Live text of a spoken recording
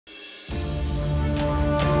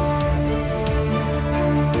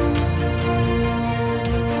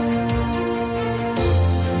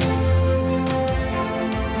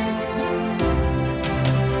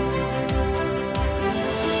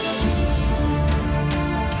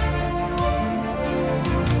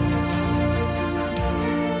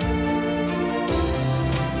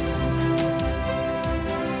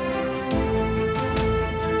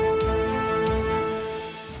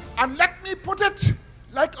And let me put it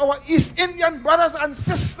like our East Indian brothers and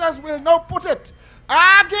sisters will now put it.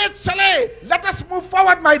 Agate Chale, let us move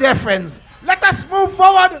forward, my dear friends. Let us move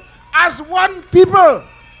forward as one people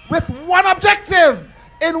with one objective,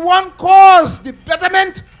 in one cause, the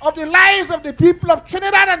betterment of the lives of the people of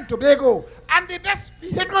Trinidad and Tobago. And the best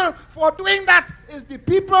vehicle for doing that is the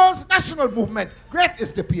People's National Movement. Great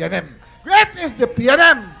is the PNM. Great is the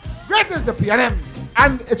PNM. Great is the PNM.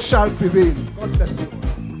 And it shall prevail. God bless you.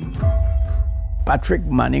 Patrick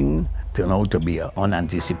Manning turned out to be an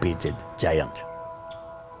unanticipated giant.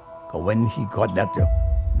 When he got that,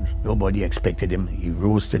 nobody expected him. He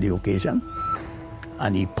rose to the occasion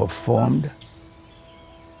and he performed.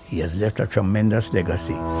 He has left a tremendous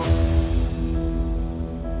legacy.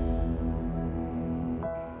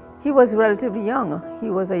 He was relatively young. He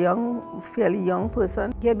was a fairly young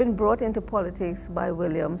person. He had been brought into politics by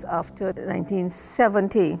Williams after the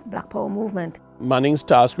 1970 Black Power movement. Manning's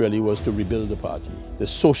task really was to rebuild the party. The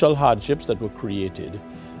social hardships that were created,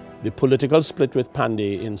 the political split with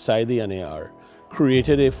Pandey inside the NAR,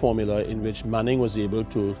 created a formula in which Manning was able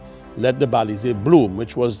to let the Balizé bloom,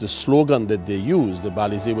 which was the slogan that they used. The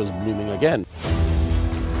Balizé was blooming again.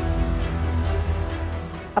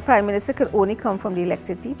 A prime minister could only come from the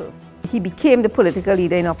elected people. He became the political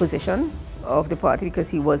leader in opposition of the party because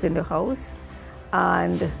he was in the House.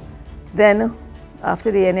 And then after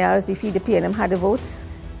the NAR's defeat, the PNM had the votes,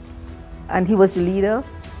 and he was the leader,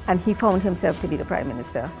 and he found himself to be the prime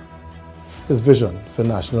minister. His vision for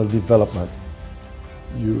national development.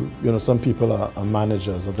 You know, some people are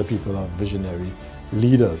managers, other people are visionary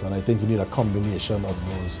leaders, and I think you need a combination of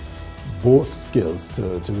those both skills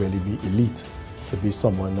to really be elite, to be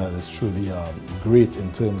someone that is truly great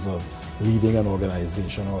in terms of leading an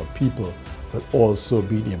organization or a people, but also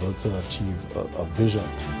being able to achieve a vision.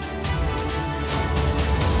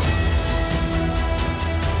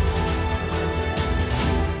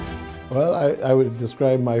 Well, I would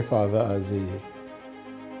describe my father as a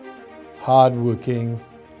hard-working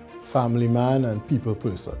family man and people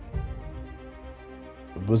person.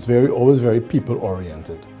 He was always very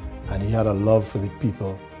people-oriented, and he had a love for the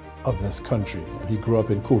people of this country. He grew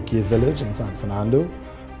up in Coquet Village in San Fernando.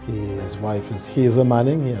 His wife is Hazel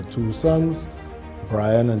Manning. He had two sons,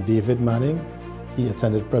 Brian and David Manning. He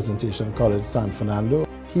attended Presentation College, San Fernando.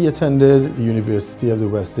 He attended the University of the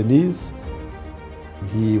West Indies.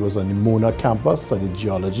 He was on the Mona campus, studied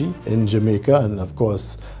geology in Jamaica, and of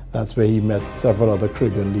course, that's where he met several other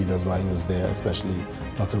Caribbean leaders while he was there, especially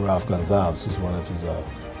Dr. Ralph Gonzalez, who's one of his,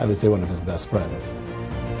 I would say, one of his best friends.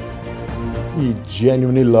 He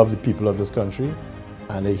genuinely loved the people of his country,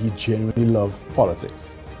 and he genuinely loved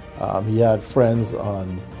politics. He had friends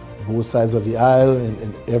on both sides of the aisle,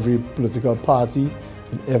 in every political party,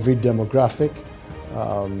 in every demographic.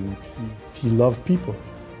 He loved people.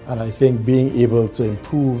 And I think being able to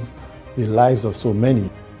improve the lives of so many,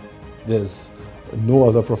 there's no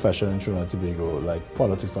other profession in Trinidad and Tobago like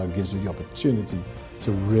politics that gives you the opportunity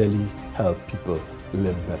to really help people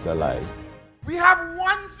live better lives. We have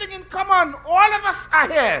one thing in common. All of us are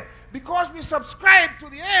here because we subscribe to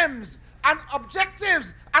the aims and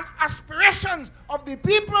objectives and aspirations of the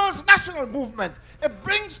People's National Movement. It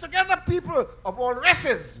brings together people of all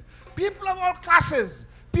races, people of all classes,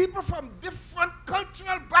 people from different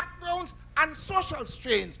cultural backgrounds and social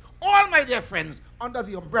strains, all my dear friends, under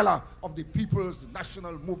the umbrella of the People's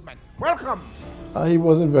National Movement. Welcome. He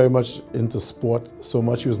wasn't very much into sport so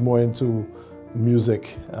much. He was more into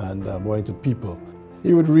music and more into people.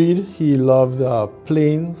 He would read. He loved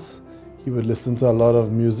planes. He would listen to a lot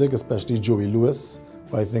of music, especially Joey Lewis,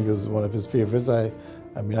 who I think is one of his favorites. I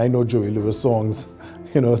mean, I know Joey Lewis songs,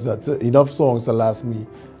 you know, enough songs to last me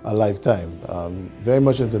a lifetime. Very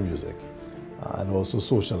much into music and also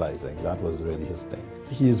socializing. That was really his thing.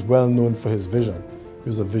 He is well known for his vision. He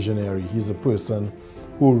was a visionary. He's a person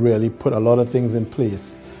who really put a lot of things in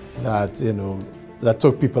place that, you know, that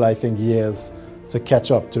took people, I think, years to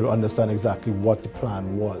catch up to understand exactly what the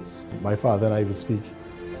plan was. My father and I would speak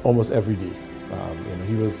almost every day. You know,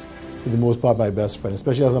 he was, for the most part, my best friend,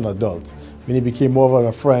 especially as an adult. When he became more of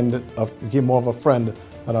a friend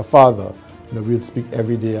than a father, you know, we would speak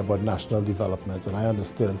every day about national development, and I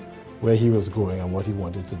understood where he was going and what he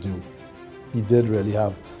wanted to do. He did really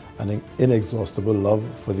have an inexhaustible love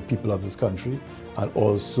for the people of this country, and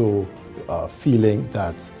also feeling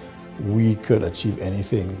that we could achieve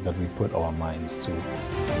anything that we put our minds to.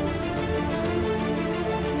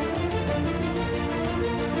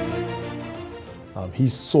 He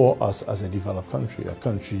saw us as a developed country, a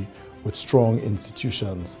country with strong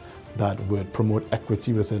institutions that would promote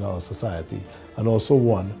equity within our society, and also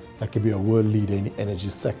one that could be a world leader in the energy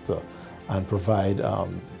sector and provide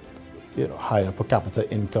higher per capita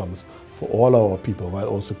incomes for all our people, while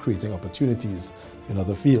also creating opportunities in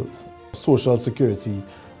other fields. Social security,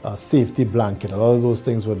 safety blanket, a lot of those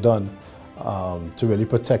things were done to really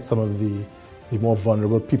protect some of the more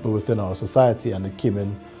vulnerable people within our society, and it came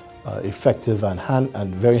in effective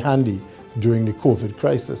and very handy during the COVID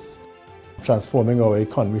crisis. Transforming our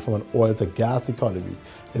economy from an oil to gas economy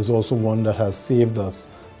is also one that has saved us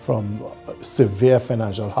from severe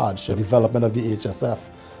financial hardship. Development of the HSF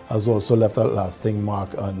has also left a lasting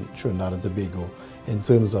mark on Trinidad and Tobago in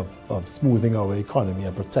terms of smoothing our economy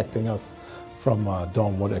and protecting us from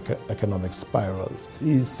downward economic spirals.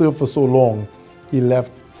 He served for so long, he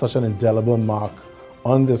left such an indelible mark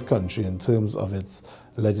on this country in terms of its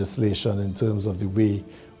legislation, in terms of the way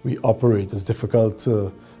we operate. It's difficult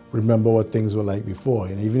to remember what things were like before.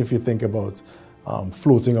 And even if you think about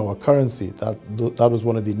floating our currency, that was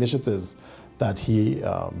one of the initiatives that he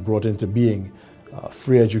brought into being.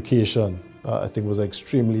 Free education, I think, was an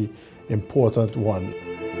extremely important one.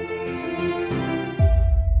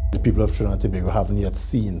 The people of Trinidad and Tobago haven't yet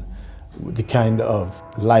seen the kind of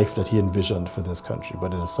life that he envisioned for this country,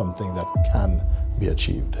 but it is something that can be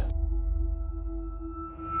achieved.